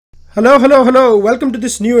Hello, hello, hello. Welcome to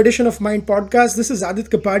this new edition of Mind Podcast. This is Aadit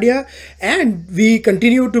Kapadia, and we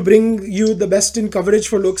continue to bring you the best in coverage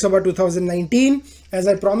for Lok Sabha 2019. As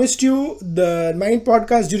I promised you, the Mind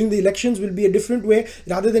Podcast during the elections will be a different way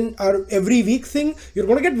rather than our every week thing. You're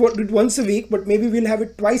going to get it once a week, but maybe we'll have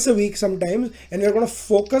it twice a week sometimes, and we're going to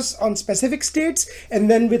focus on specific states, and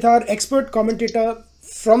then with our expert commentator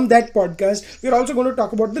from that podcast, we're also going to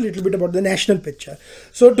talk about a little bit about the national picture.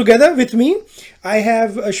 So together with me, I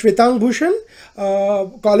have Shwetank Bhushan,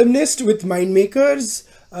 columnist with Mindmakers,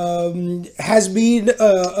 has been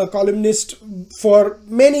a columnist for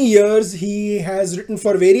many years. He has written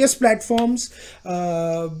for various platforms.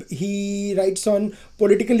 He writes on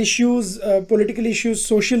political issues,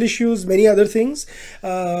 social issues, many other things.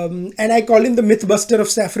 And I call him the mythbuster of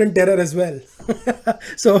saffron terror as well.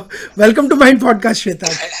 So, welcome to Mind Podcast,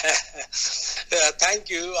 Shwetank. Thank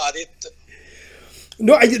you, Aadit.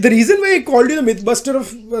 No, the reason why I called you the mythbuster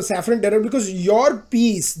of saffron terror because your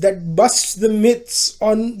piece that busts the myths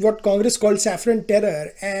on what Congress called saffron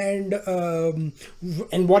terror and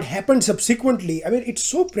what happened subsequently. I mean, it's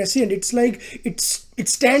so prescient. It's like it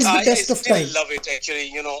stands the test of time. I still love it,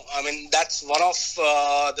 actually. That's one of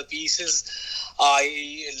the pieces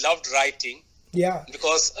I loved writing. Yeah.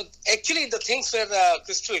 Because actually the things were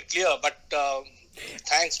crystal clear, but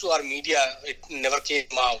thanks to our media, it never came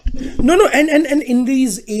out. No, and in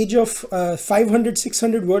these age of 500,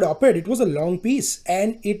 600 word op-ed, it was a long piece,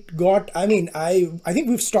 and it got. I mean, I think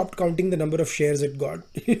we've stopped counting the number of shares it got.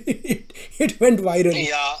 it went viral.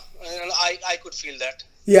 Yeah, I could feel that.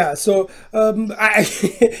 Yeah, so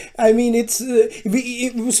I mean it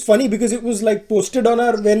was funny because it was like posted on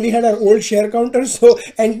our when we had our old share counter. So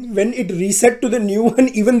and when it reset to the new one,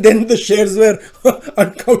 even then the shares were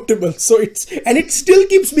uncountable. So it still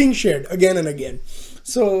keeps being shared again and again.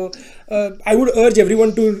 So I would urge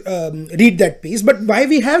everyone to read that piece. But why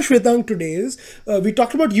we have Shwetank today is we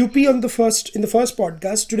talked about UP in the first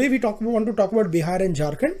podcast. Today we want to talk about Bihar and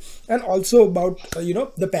Jharkhand and also about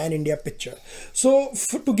the pan India picture. So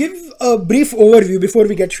to give a brief overview before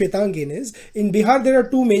we get Shwetank is in Bihar there are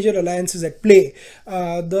two major alliances at play.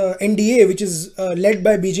 The NDA, which is led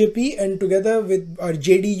by BJP and together with our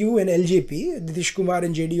JDU and LJP, Nitish Kumar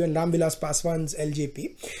and JDU and Ram Vilas Paswan's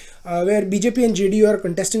LJP. Where BJP and JDU are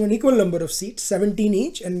contesting an equal number of seats, 17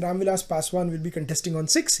 each, and Ram Vilas Paswan will be contesting on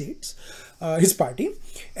 6 seats, his party.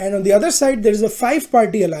 And on the other side, there is a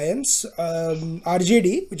 5-party alliance,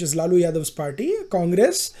 RJD, which is Lalu Yadav's party,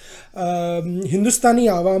 Congress, Hindustani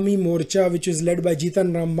Awami Morcha, which is led by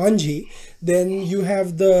Jitan Ram Manjhi. Then you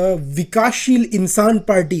have the Vikashsheel Insan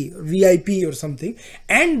Party, VIP or something,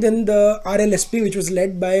 and then the RLSP, which was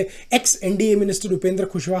led by ex-NDA Minister Upendra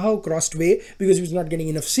Kushwaha, who crossed way because he was not getting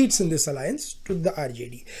enough seats in this alliance to the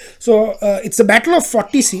RJD. So it's a battle of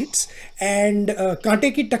 40 seats, and कांटे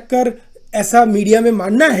की टक्कर ऐसा media में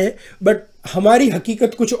मानना है, but हमारी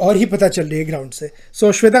हकीकत कुछ और ही पता चल रही है ग्राउंड से.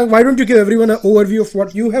 So Shwetank, why don't you give everyone an overview of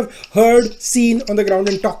what you have heard, seen on the ground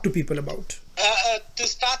and talk to people about? To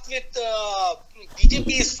start with,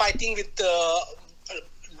 BJP is fighting with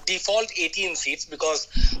default 18 seats because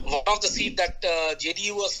one of the seats that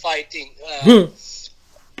JDU was fighting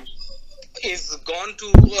is gone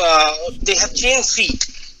to, they have changed seat.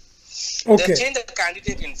 Okay. They changed the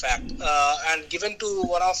candidate, in fact, and given to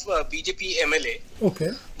one of BJP MLA.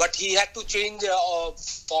 Okay. But he had to change,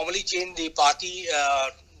 formally change the party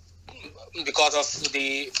because of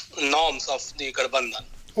the norms of the Gadbandhan.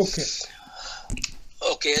 Okay.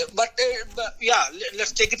 Okay, but yeah,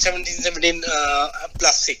 let's take it 17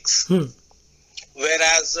 plus 6.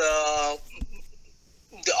 Whereas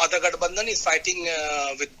the other Gadbandhan is fighting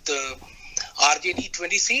with RJD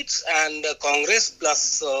 20 seats and Congress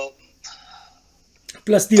plus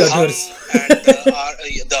the others. And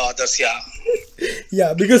the others, yeah.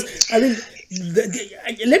 Yeah, because I mean,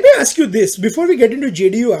 let me ask you this before we get into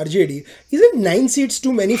JDU RJD: isn't 9 seats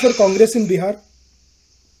too many for Congress in Bihar?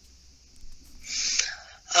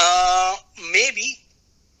 Maybe.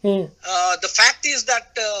 The fact is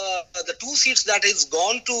that the 2 seats that is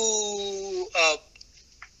gone to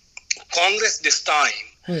Congress this time,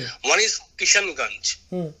 one is Kishanganj,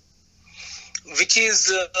 which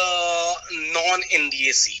is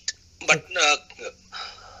non-NDA seat, but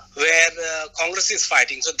where Congress is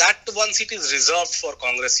fighting. So that one seat is reserved for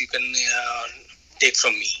Congress. You can take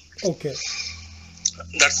from me. Okay.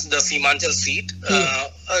 That's the Simanchal seat.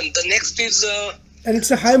 And the next is... and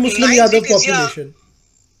it's a high Muslim Yadav population.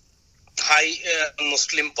 High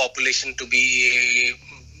Muslim population, to be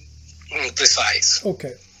precise.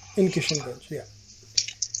 Okay. In Kishanganj, yeah.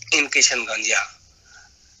 In Kishanganj, yeah.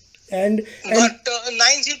 But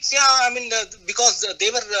 9 seats, yeah, I mean, because they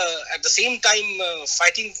were at the same time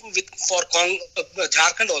fighting for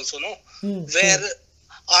Jharkhand also, no? Where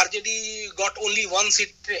RJD got only 1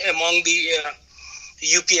 seat among the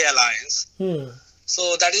UPA alliance.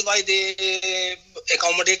 So that is why they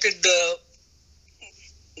accommodated the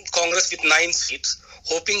Congress with 9 seats,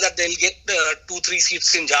 hoping that they'll get 2-3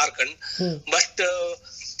 seats in Jharkhand. But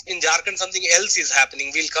in Jharkhand, something else is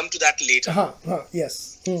happening. We'll come to that later.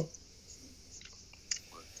 Yes.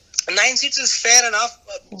 9 seats is fair enough.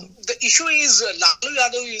 The issue is Lalu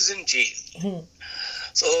Yadav is in jail.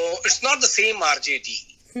 So it's not the same RJD.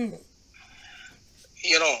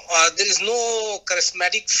 You know, there is no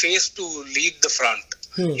charismatic face to lead the front.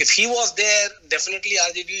 If he was there, definitely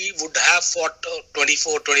RJD would have fought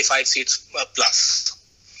 24-25 seats plus.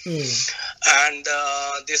 And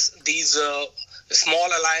these small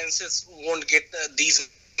alliances won't get these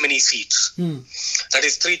many seats. That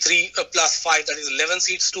is 3 plus 5, that is 11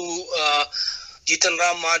 seats to Jitan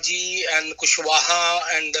Ram Majhi and Kushwaha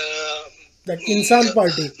and that Insan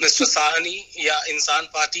Party. Mr. Sahani, yeah, Insan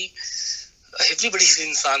Party. Everybody is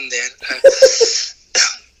Insan there.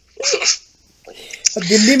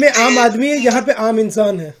 Delhi में आम आदमी है, यहाँ पे आम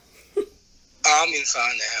इंसान है. आम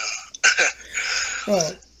इंसान है.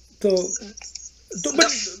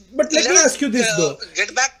 But let me ask you this though.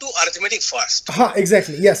 Get back to arithmetic first.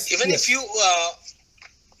 Exactly. Yes. Even if you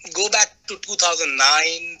go back to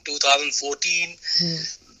 2009, 2014,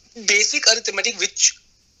 basic arithmetic which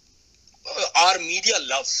our media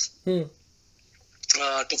loves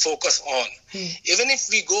to focus on. Even if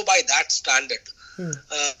we go by that standard,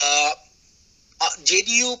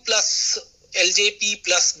 JDU plus LJP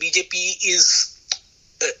plus BJP is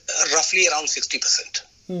roughly around 60%.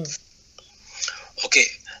 Okay,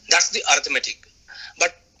 that's the arithmetic.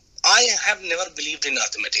 But I have never believed in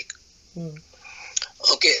arithmetic.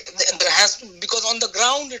 Okay, there has to, because on the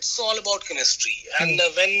ground it's all about chemistry. And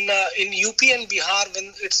when in UP and Bihar,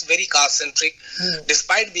 when it's very caste centric,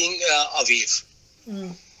 despite being a wave,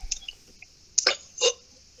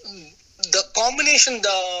 the combination,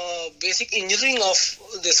 the basic engineering of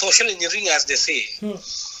the social engineering, as they say,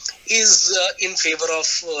 is in favor of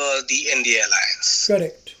the NDA alliance.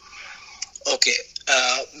 Correct. Okay,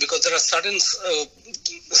 because there are certain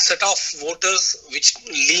set of voters which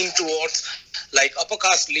lean towards, like upper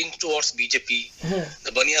caste lean towards BJP,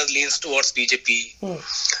 the Baniyas leans towards BJP.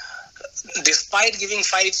 Despite giving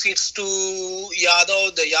 5 seats to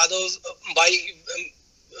Yadav, the Yadavs by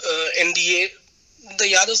NDA, the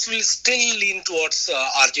Yadavs will still lean towards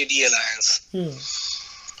RJD alliance.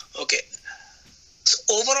 Okay. So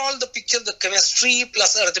overall, the picture, the chemistry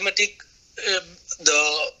plus arithmetic,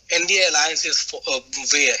 the NDA alliance is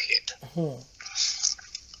way ahead.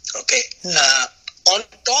 Okay. On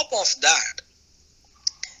top of that,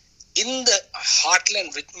 in the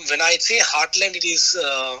heartland, when I say heartland, it is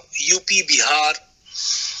UP, Bihar,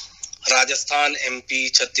 Rajasthan, MP,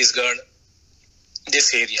 Chhattisgarh,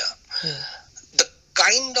 this area. The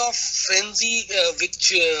kind of frenzy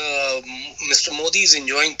which Mr. Modi is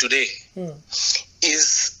enjoying today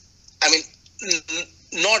is, I mean,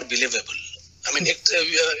 not believable. I mean,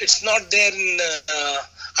 it's not there in,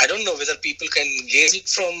 I don't know whether people can gauge it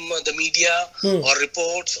from the media or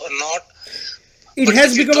reports or not. It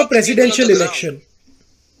has become a presidential election.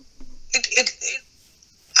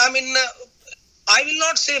 I mean, I will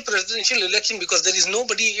not say presidential election because there is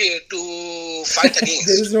nobody to fight against.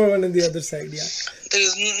 There is no one on the other side, yeah. There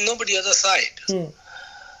is nobody other side.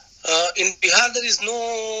 In Bihar, there is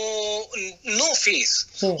no face.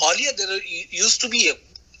 Earlier, there used to be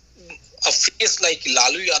a face like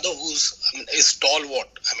Lalu Yadav, who's, I mean, is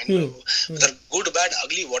stalwart. I mean, whether good, bad,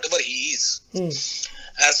 ugly, whatever he is.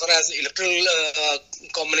 As far as electoral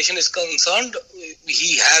combination is concerned,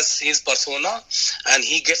 he has his persona and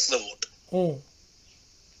he gets the vote.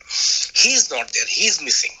 He's not there. He's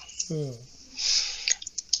missing.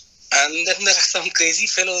 And then there are some crazy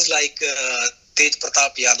fellows like Tej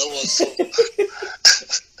Pratap Yadav also.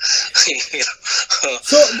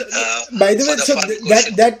 So, by the way, so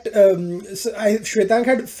Shwetank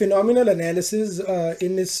had phenomenal analysis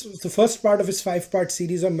in the first part of his 5-part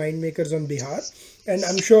series on mind makers on Bihar, and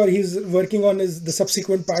I'm sure he's working on the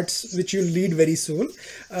subsequent parts, which you'll read very soon.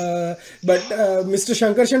 But Mr.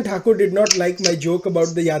 Shankarshan Thakur did not like my joke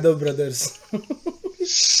about the Yadav brothers.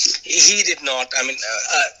 He did not. I mean,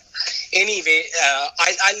 anyway,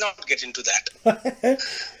 I'll not get into that.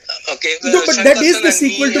 Okay. No, but that is the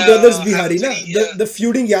sequel to Brothers Bihari, na? The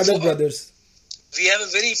feuding Yadav brothers. We have a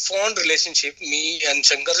very fond relationship, me and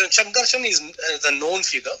Shankarshan. Shankarshan is the known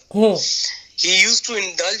figure. He used to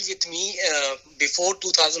indulge with me before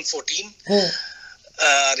 2014.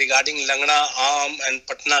 regarding Langna Aam and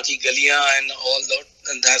Patna ki Galiyan and all that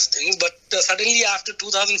and that things. But suddenly after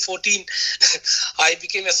 2014, I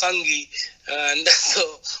became a Sanghi, and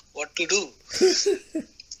so what to do?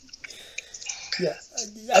 Yeah,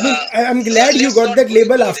 I mean, I'm glad you got that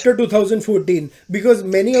label after 2014 because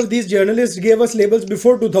many of these journalists gave us labels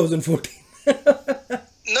before 2014. No.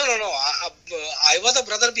 I was a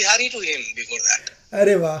brother Bihari to him before that.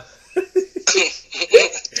 Arey wah.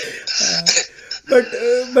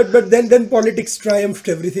 But then politics triumphed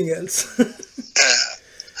everything else.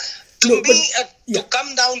 To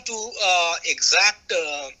come down to exact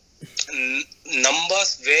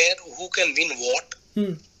numbers where who can win what,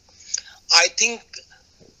 I think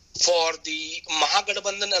for the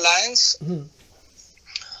Mahagathbandhan alliance,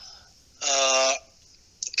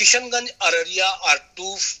 Kishanganj, Araria are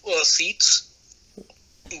two seats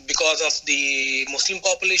because of the Muslim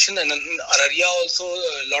population, and Araria also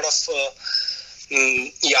a lot of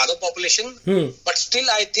Yadav population. But still,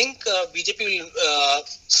 I think BJP will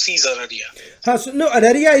seize Araria. So, no,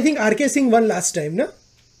 Araria, I think RK Singh won last time, no?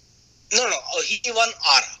 No, he won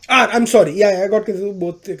Ara. I'm sorry. Yeah, I got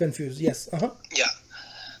both confused. Yes. Yeah.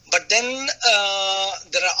 But then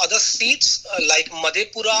there are other seats like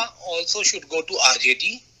Madhepura also should go to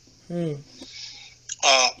RJD.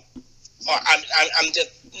 I'm just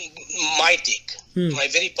my take, my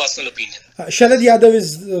very personal opinion. Sharad Yadav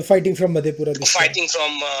is fighting from Madhepura. Fighting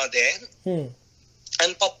from there.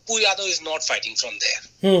 And Pappu Yadav is not fighting from there.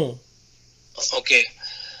 Okay.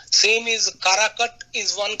 Same is Karakat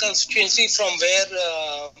is one constituency from where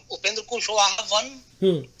Upendra Kushwaha won.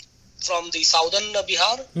 From the southern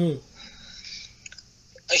Bihar.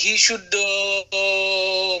 He should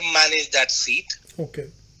manage that seat. Okay.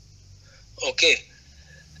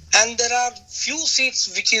 And there are few seats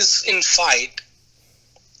which is in fight.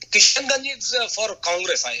 Kishanganj is for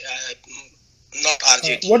Congress, not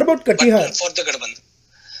RJD. What about Katihar? For the Gathbandhan.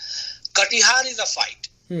 Katihar is a fight.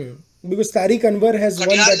 Because Tariq Anwar has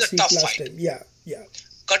won that seat last fight. time. Yeah.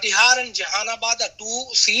 Katihar and Jahanabad are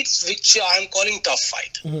two seats which I am calling tough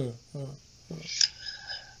fight.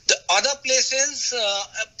 The other places,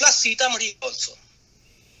 plus Sitamarhi also.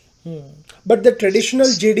 But the traditional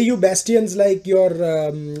JDU bastions like your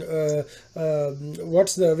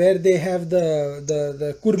where they have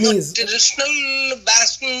the Kurmis. The traditional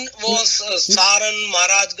bastion was Saran,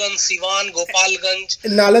 Maharajganj, Siwan, Gopalganj.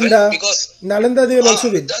 Nalanda. Because Nalanda they will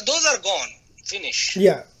also win. Those are gone. Finished.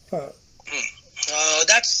 Yeah.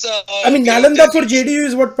 That's. I mean, Nalanda for JDU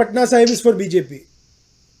is what Patna Sahib is for BJP.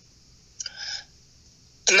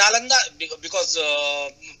 Nalanda because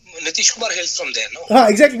Nitish Kumar hails from there, no?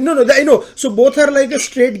 Exactly. No, I know. So both are like a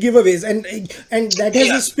straight giveaways, and that has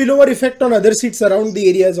a spillover effect on other seats around the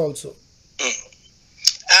areas also.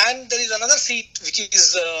 And there is another seat which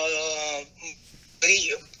is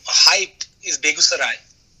very hyped is Begusarai.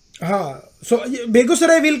 So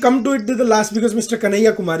Begusarai will come to it to the last because Mr.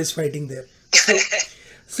 Kanhaiya Kumar is fighting there.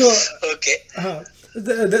 So okay.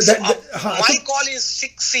 My call is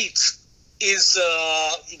 6 seats.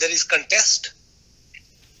 There is contest.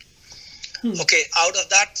 Okay, out of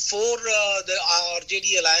that 4 the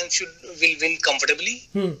RJD alliance will win comfortably.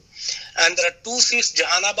 And there are 2 seats,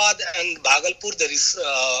 Jahanabad and Bhagalpur, there is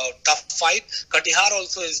tough fight. Katihar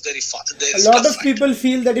also is very fast. A lot of people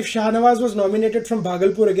feel that if Shahnawaz was nominated from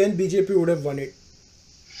Bhagalpur again, BJP would have won it.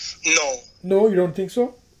 No, you don't think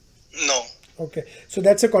so? No. Okay, so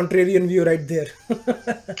that's a contrarian view right there.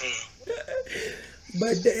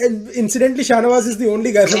 But incidentally, Shahnawaz is the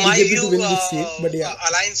only guy from BJP to win this seat. But yeah,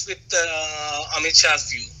 alliance with Amit Shah's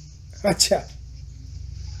view. Acha.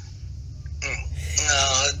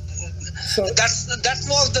 So that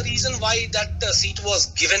was the reason why that seat was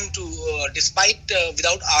given to, despite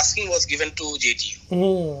without asking, was given to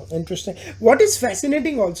JDU. Interesting. What is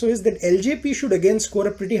fascinating also is that LJP should again score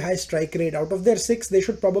a pretty high strike rate. Out of their 6, they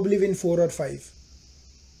should probably win 4 or 5.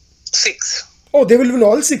 6. Oh, they will win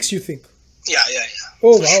all 6, you think? Yeah.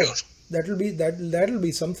 Oh wow, sure. That'll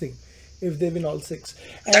be something if they win all 6.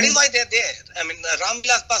 And that is why they're there. I mean,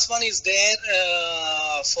 Ramvilas Paswan is there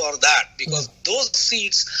for that because those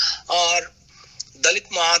seats are Dalit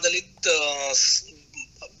Mahadalit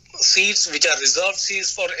seats which are reserved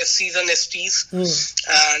seats for SCs and STs,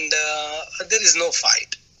 and there is no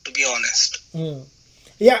fight, to be honest.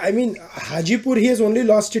 Yeah, I mean, Hajipur, he has only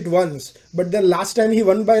lost it once, but the last time he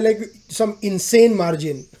won by like some insane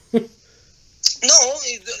margin. No,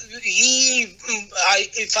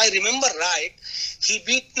 if I remember right, he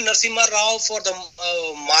beat Narasimha Rao for the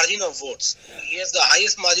margin of votes. He has the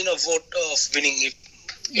highest margin of vote of winning,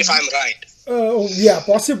 if I'm right. Yeah,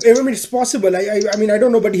 possible. I mean, it's possible. I mean, I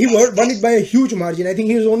don't know, but he won it by a huge margin. I think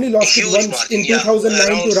he has only lost it Huge once margin, in yeah. 2009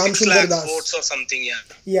 to Around Ram 6 Sundar lakhs Das. votes or something, yeah.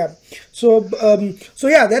 Yeah. So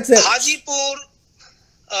yeah, that's it. Hajipur,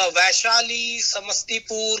 Vaishali,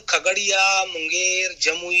 Samastipur, Khagadia, Munger,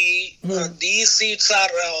 Jamui, these seats are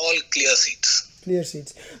all clear seats. Clear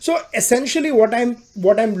seats. So essentially, what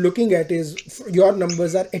I'm looking at is your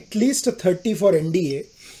numbers are at least a 30 for NDA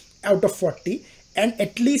out of 40, and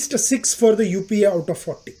at least a 6 for the UPA out of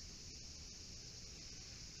 40.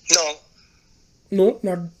 No. No,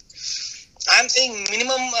 not. I'm saying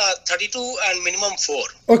minimum 32 and minimum 4.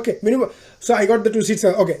 Okay, minimum. So I got the 2 seats.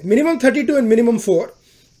 Okay, minimum 32 and minimum 4,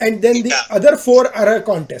 and then the Yeah. other 4 are a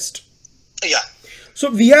contest. Yeah. So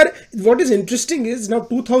we are. What is interesting is now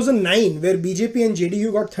 2009, where BJP and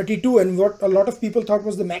JDU got 32, and what a lot of people thought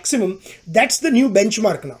was the maximum. That's the new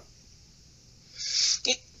benchmark now.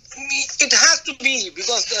 It has to be,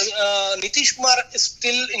 because Nitish Kumar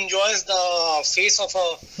still enjoys the face of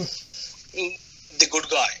the good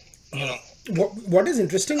guy. You know. What is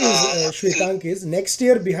interesting is Shwetank is next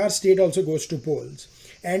year Bihar state also goes to polls,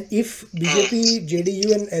 and if BJP,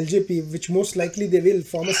 JDU, and LJP, which most likely they will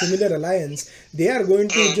form a similar alliance, they are going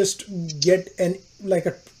to just get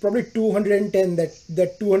probably 210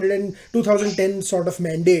 that 200 and 2010 sort of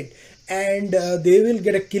mandate, and they will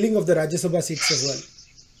get a killing of the Rajya Sabha seats as well.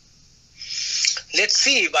 Let's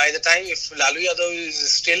see by the time if Lalu Yadav is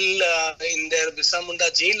still in their Birsa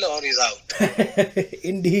Munda jail or is out.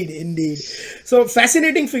 Indeed. So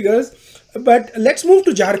fascinating figures. But let's move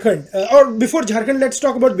to Jharkhand. Or before Jharkhand, let's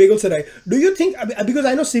talk about Begusarai. Do you think, because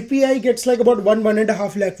I know CPI gets like about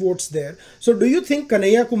 1.5 lakh votes there. So do you think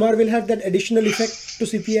Kanhaiya Kumar will have that additional effect to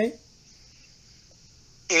CPI?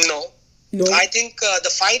 No. I think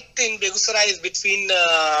the fight in Begusarai is between,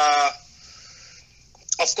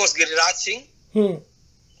 of course, Giriraj Singh. And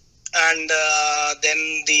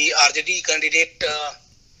then the RJD candidate,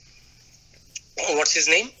 what's his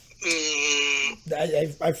name?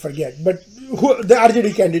 I forget, but the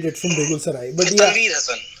RJD candidate from Begusarai. But Tanveer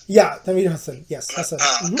Hassan. Yeah, Tanveer Hassan. Yes, Hassan.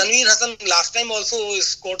 Tanveer Hassan last time also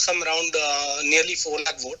scored some around nearly 4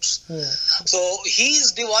 lakh votes. So he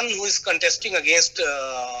is the one who is contesting against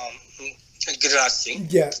Giriraj Singh.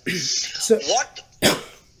 Yeah. So what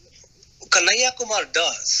Kanhaiya Kumar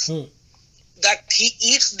does, that he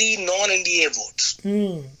eats the non-NDA votes.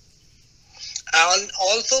 And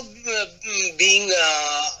also being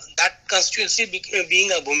that constituency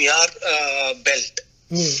being a Bhumihar belt.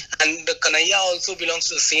 And Kanhaiya also belongs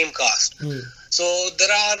to the same caste. So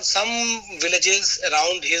there are some villages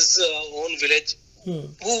around his own village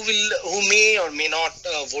who may or may not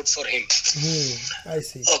vote for him. I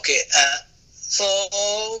see. Okay. So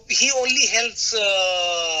he only helps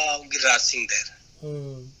Giriraj Singh there.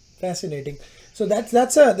 Fascinating. So that's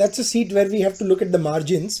a seat where we have to look at the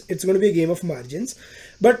margins. It's going to be a game of margins.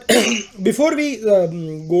 But before we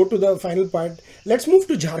go to the final part, let's move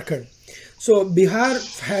to Jharkhand. So Bihar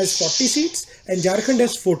has 40 seats and Jharkhand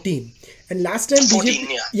has 14. And last time 14,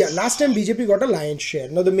 last time BJP got a lion's share.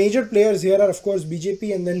 Now the major players here are of course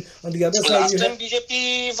BJP, and then on the other side last time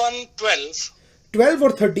BJP won 12. 12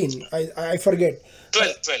 or 13, I forget.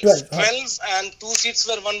 12. 12 and 2 seats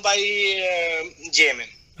were won by JMM.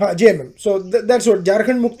 JMM. So that's what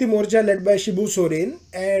Jharkhand Mukti Morcha led by Shibu Soren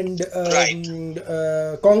and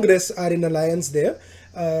Congress are in alliance there.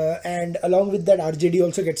 And along with that RJD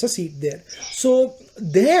also gets a seat there. So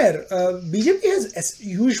there BJP has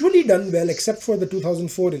usually done well except for the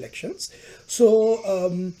 2004 elections. So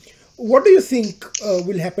what do you think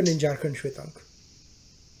will happen in Jharkhand, Shwetank?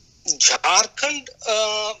 Jharkhand,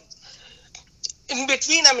 in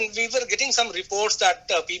between, I mean, we were getting some reports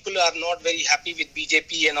that people are not very happy with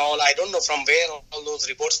BJP and all. I don't know from where all those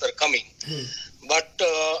reports were coming. But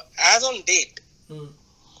as on date,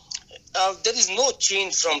 there is no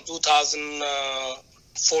change from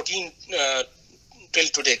 2014 till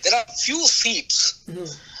today. There are few seats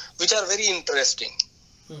which are very interesting.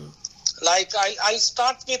 Like, I'll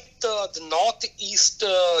start with the northeast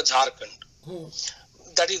Jharkhand.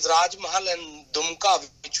 That is Rajmahal and Dumka,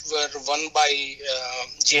 which were won by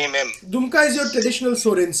JMM. Dumka is your traditional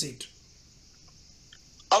Soren seat.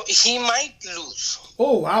 He might lose.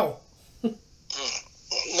 Oh, wow.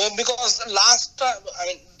 Because last time, I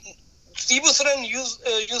mean, Shibu Soren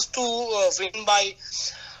used to win by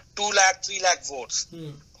 2 lakh, 3 lakh votes.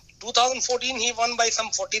 2014, he won by some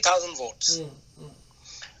 40,000 votes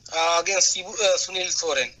against Sunil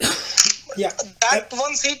Soren. That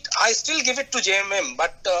one seat, I still give it to JMM,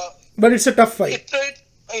 but it's a tough fight.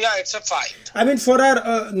 Yeah, it's a fight. I mean, for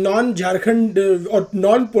our non-Jharkhand or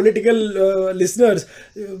non-political listeners,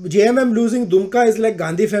 JMM losing Dumka is like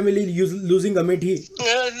Gandhi family losing Amethi,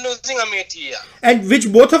 Losing Amethi, yeah. and which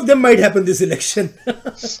both of them might happen this election.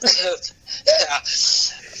 Yeah.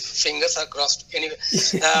 Fingers are crossed. Anyway,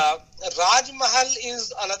 Raj Mahal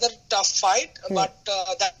is another tough fight, but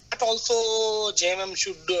that also JMM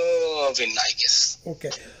should win, I guess.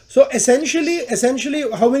 Okay. So essentially,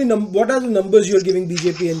 how many what are the numbers you are giving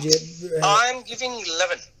BJP and I am giving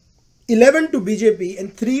 11. 11 to BJP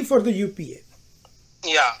and 3 for the UPA.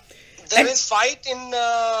 Yeah. There is fight in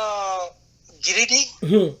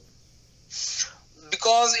Giridih.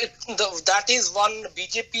 Because that is one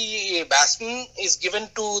BJP bastion is given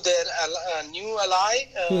to their new ally,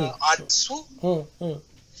 Ajsu.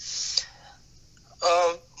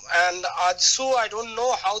 And Ajsu, I don't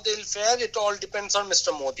know how they'll fare. It all depends on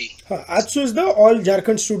Mr. Modi. Ajsu is the All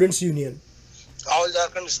Jharkhand Students Union. All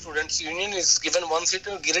Jharkhand Students Union is given one seat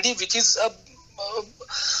in Giridih, which is a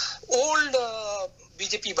old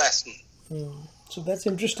BJP bastion. So that's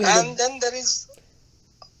interesting. And then there is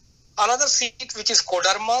another seat which is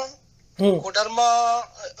Kodarma. Kodarma,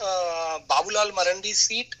 Babulal Marandi's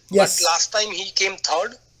seat. Yes. But last time he came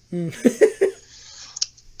third.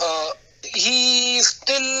 He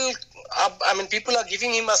still, people are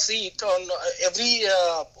giving him a seat on every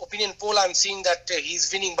opinion poll. I'm seeing that he's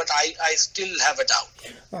winning, but I still have a doubt.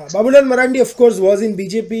 Babulal Marandi, of course, was in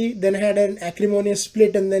BJP, then had an acrimonious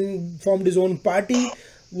split and then formed his own party.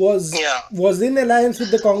 Was in alliance with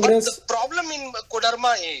the Congress. But the problem in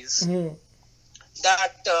Kodarma is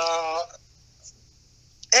that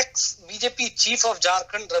ex-BJP chief of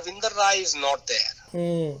Jharkhand, Ravinder Rai, is not there.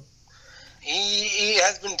 He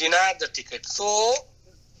has been denied the ticket. So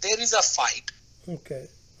there is a fight. Okay.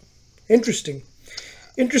 Interesting.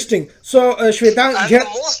 So Shwetank... And the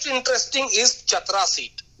most interesting is Chatra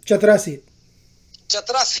seat. Chatra seat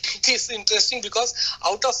is interesting because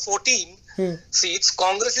out of 14 seats,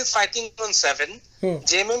 Congress is fighting on 7,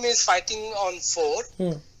 JMM is fighting on 4,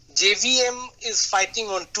 JVM is fighting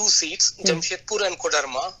on 2 seats, Jamshedpur and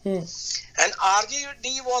Kodarma, and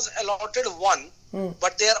RJD was allotted 1,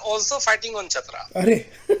 but they are also fighting on Chatra.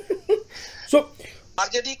 So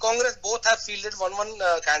RJD, Congress both have fielded one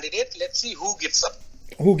candidate. Let's see who gives up.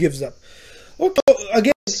 Okay, so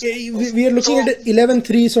again, we are looking at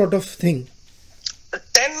 11-3 sort of thing.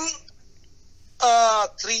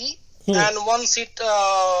 10-3 and one seat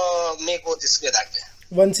may go this way, that way.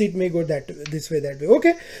 One seat may go this way, that way.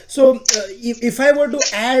 Okay. So if I were to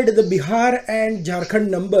add the Bihar and Jharkhand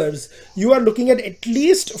numbers, you are looking at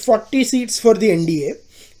least 40 seats for the NDA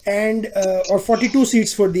and or 42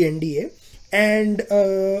 seats for the NDA and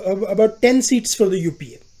about 10 seats for the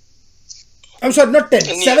UPA. I'm sorry, not 10,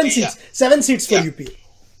 7 seats. Yeah. 7 seats for UPA.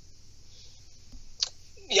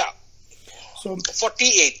 Yeah. So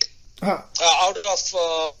 48. Out of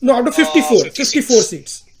out of 54. 54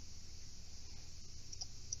 seats.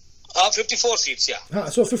 54 seats, yeah.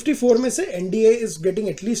 So 54 में से NDA is getting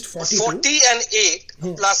at least 42. 40 and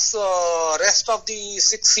 8 plus rest of the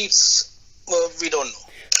 6 seats we don't know.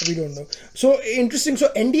 So interesting. So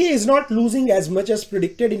NDA is not losing as much as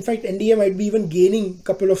predicted. In fact, NDA might be even gaining a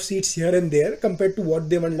couple of seats here and there compared to what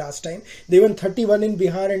they won last time. They won 31 in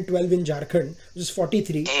Bihar and 12 in Jharkhand, which is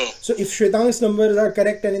 43. So if Shwetank's numbers are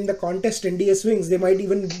correct and in the contest NDA swings, they might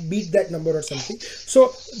even beat that number or something.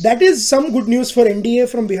 So that is some good news for NDA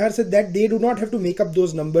from Bihar, said that they do not have to make up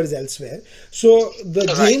those numbers elsewhere. So the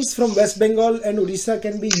gains from West Bengal and Odisha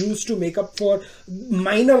can be used to make up for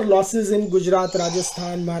minor losses in Gujarat,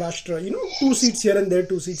 Rajasthan, Maharashtra, 2 seats here and there,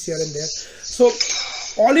 2 seats here and there. So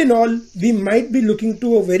all in all, we might be looking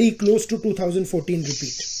to a very close to 2014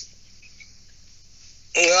 repeat.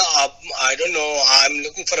 I don't know. I'm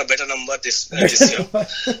looking for a better number this year.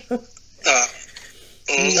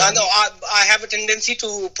 I have a tendency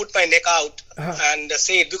to put my neck out and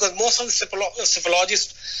say it because most of the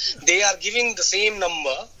psephologists, they are giving the same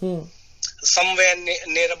number. Somewhere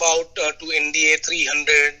near about to NDA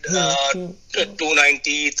 300,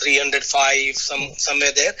 290, 305,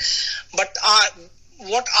 somewhere there. But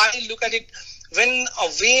what I look at it, when a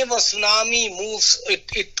wave or tsunami moves,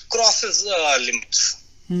 it crosses limits.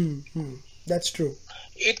 That's true.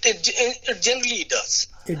 It generally does.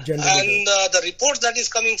 And the reports that is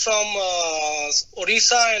coming from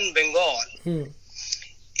Odisha and Bengal,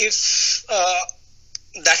 if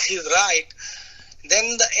that is right,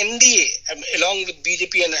 then the NDA, along with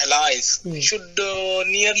BJP and allies, should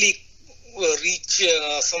nearly reach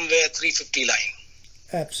somewhere 350 line.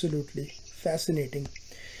 Absolutely. Fascinating.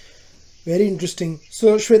 Very interesting.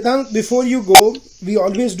 So, Shwetank, before you go, we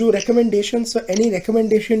always do recommendations. So, any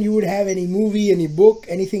recommendation you would have, any movie, any book,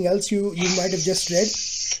 anything else you might have just read?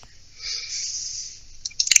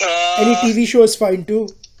 Any Uh, TV show is fine too.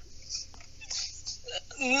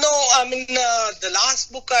 no, I mean, the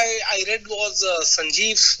last book I read was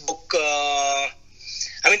Sanjeev's book.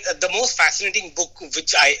 I mean, the most fascinating book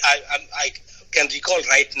which I can recall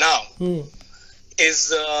right now Hmm.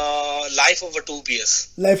 is Life Over Two Beers.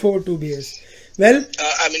 Life over 2 BS. Well,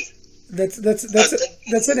 I mean, that's that's that's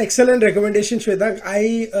that's an excellent recommendation, Shwetank.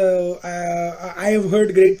 I have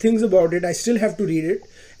heard great things about it. I still have to read it,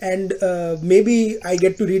 and maybe I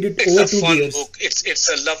get to read it it's over a two fun beers. book. It's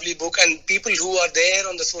a lovely book, and people who are there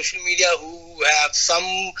on the social media who have some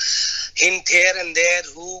hint here and there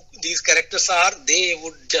who these characters are, they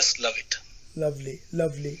would just love it. Lovely,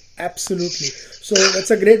 lovely, absolutely. So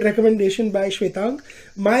that's a great recommendation by Shwetank.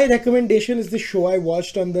 My recommendation is the show I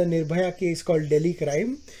watched on the Nirbhaya case called Delhi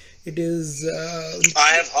Crime. It is I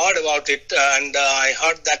have heard about it, and I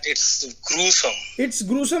heard that it's gruesome. it's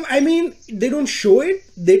gruesome. I mean, they don't show it;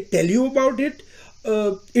 they tell you about it.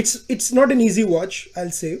 It's not an easy watch,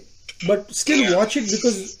 I'll say, but still Yeah, watch it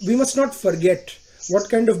because we must not forget what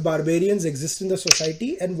kind of barbarians exist in the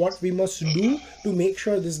society and what we must do to make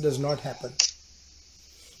sure this does not happen.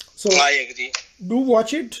 So I agree. do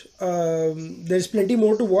watch it. There's plenty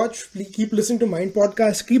more to watch. Please keep listening to Mind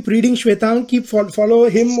Podcast. Keep reading Shwetank. Keep follow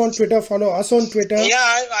him on Twitter. Follow us on Twitter.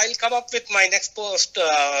 Yeah, I'll come up with my next post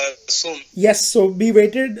soon. Yes, so be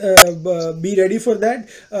waited. Be ready for that.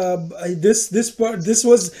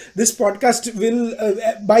 This podcast will.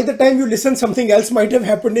 By the time you listen, something else might have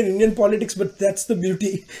happened in Indian politics. But that's the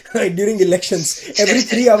beauty during elections. Every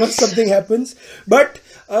 3 hours something happens. But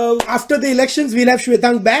after the elections, we'll have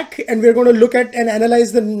Shwetank back, and we're going to look at and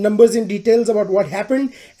analyze the numbers in details about what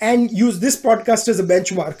happened, and use this podcast as a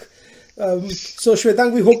benchmark. So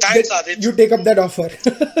Shwetank, we hope Thanks, that Adit, you take up that offer.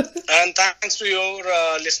 and thanks to your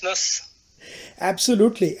listeners.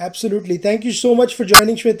 Absolutely, absolutely. Thank you so much for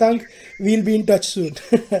joining, Shwetank. We'll be in touch soon.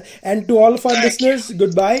 And to all of our Thank you. listeners,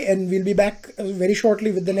 goodbye, and we'll be back very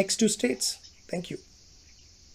shortly with the next two states. Thank you.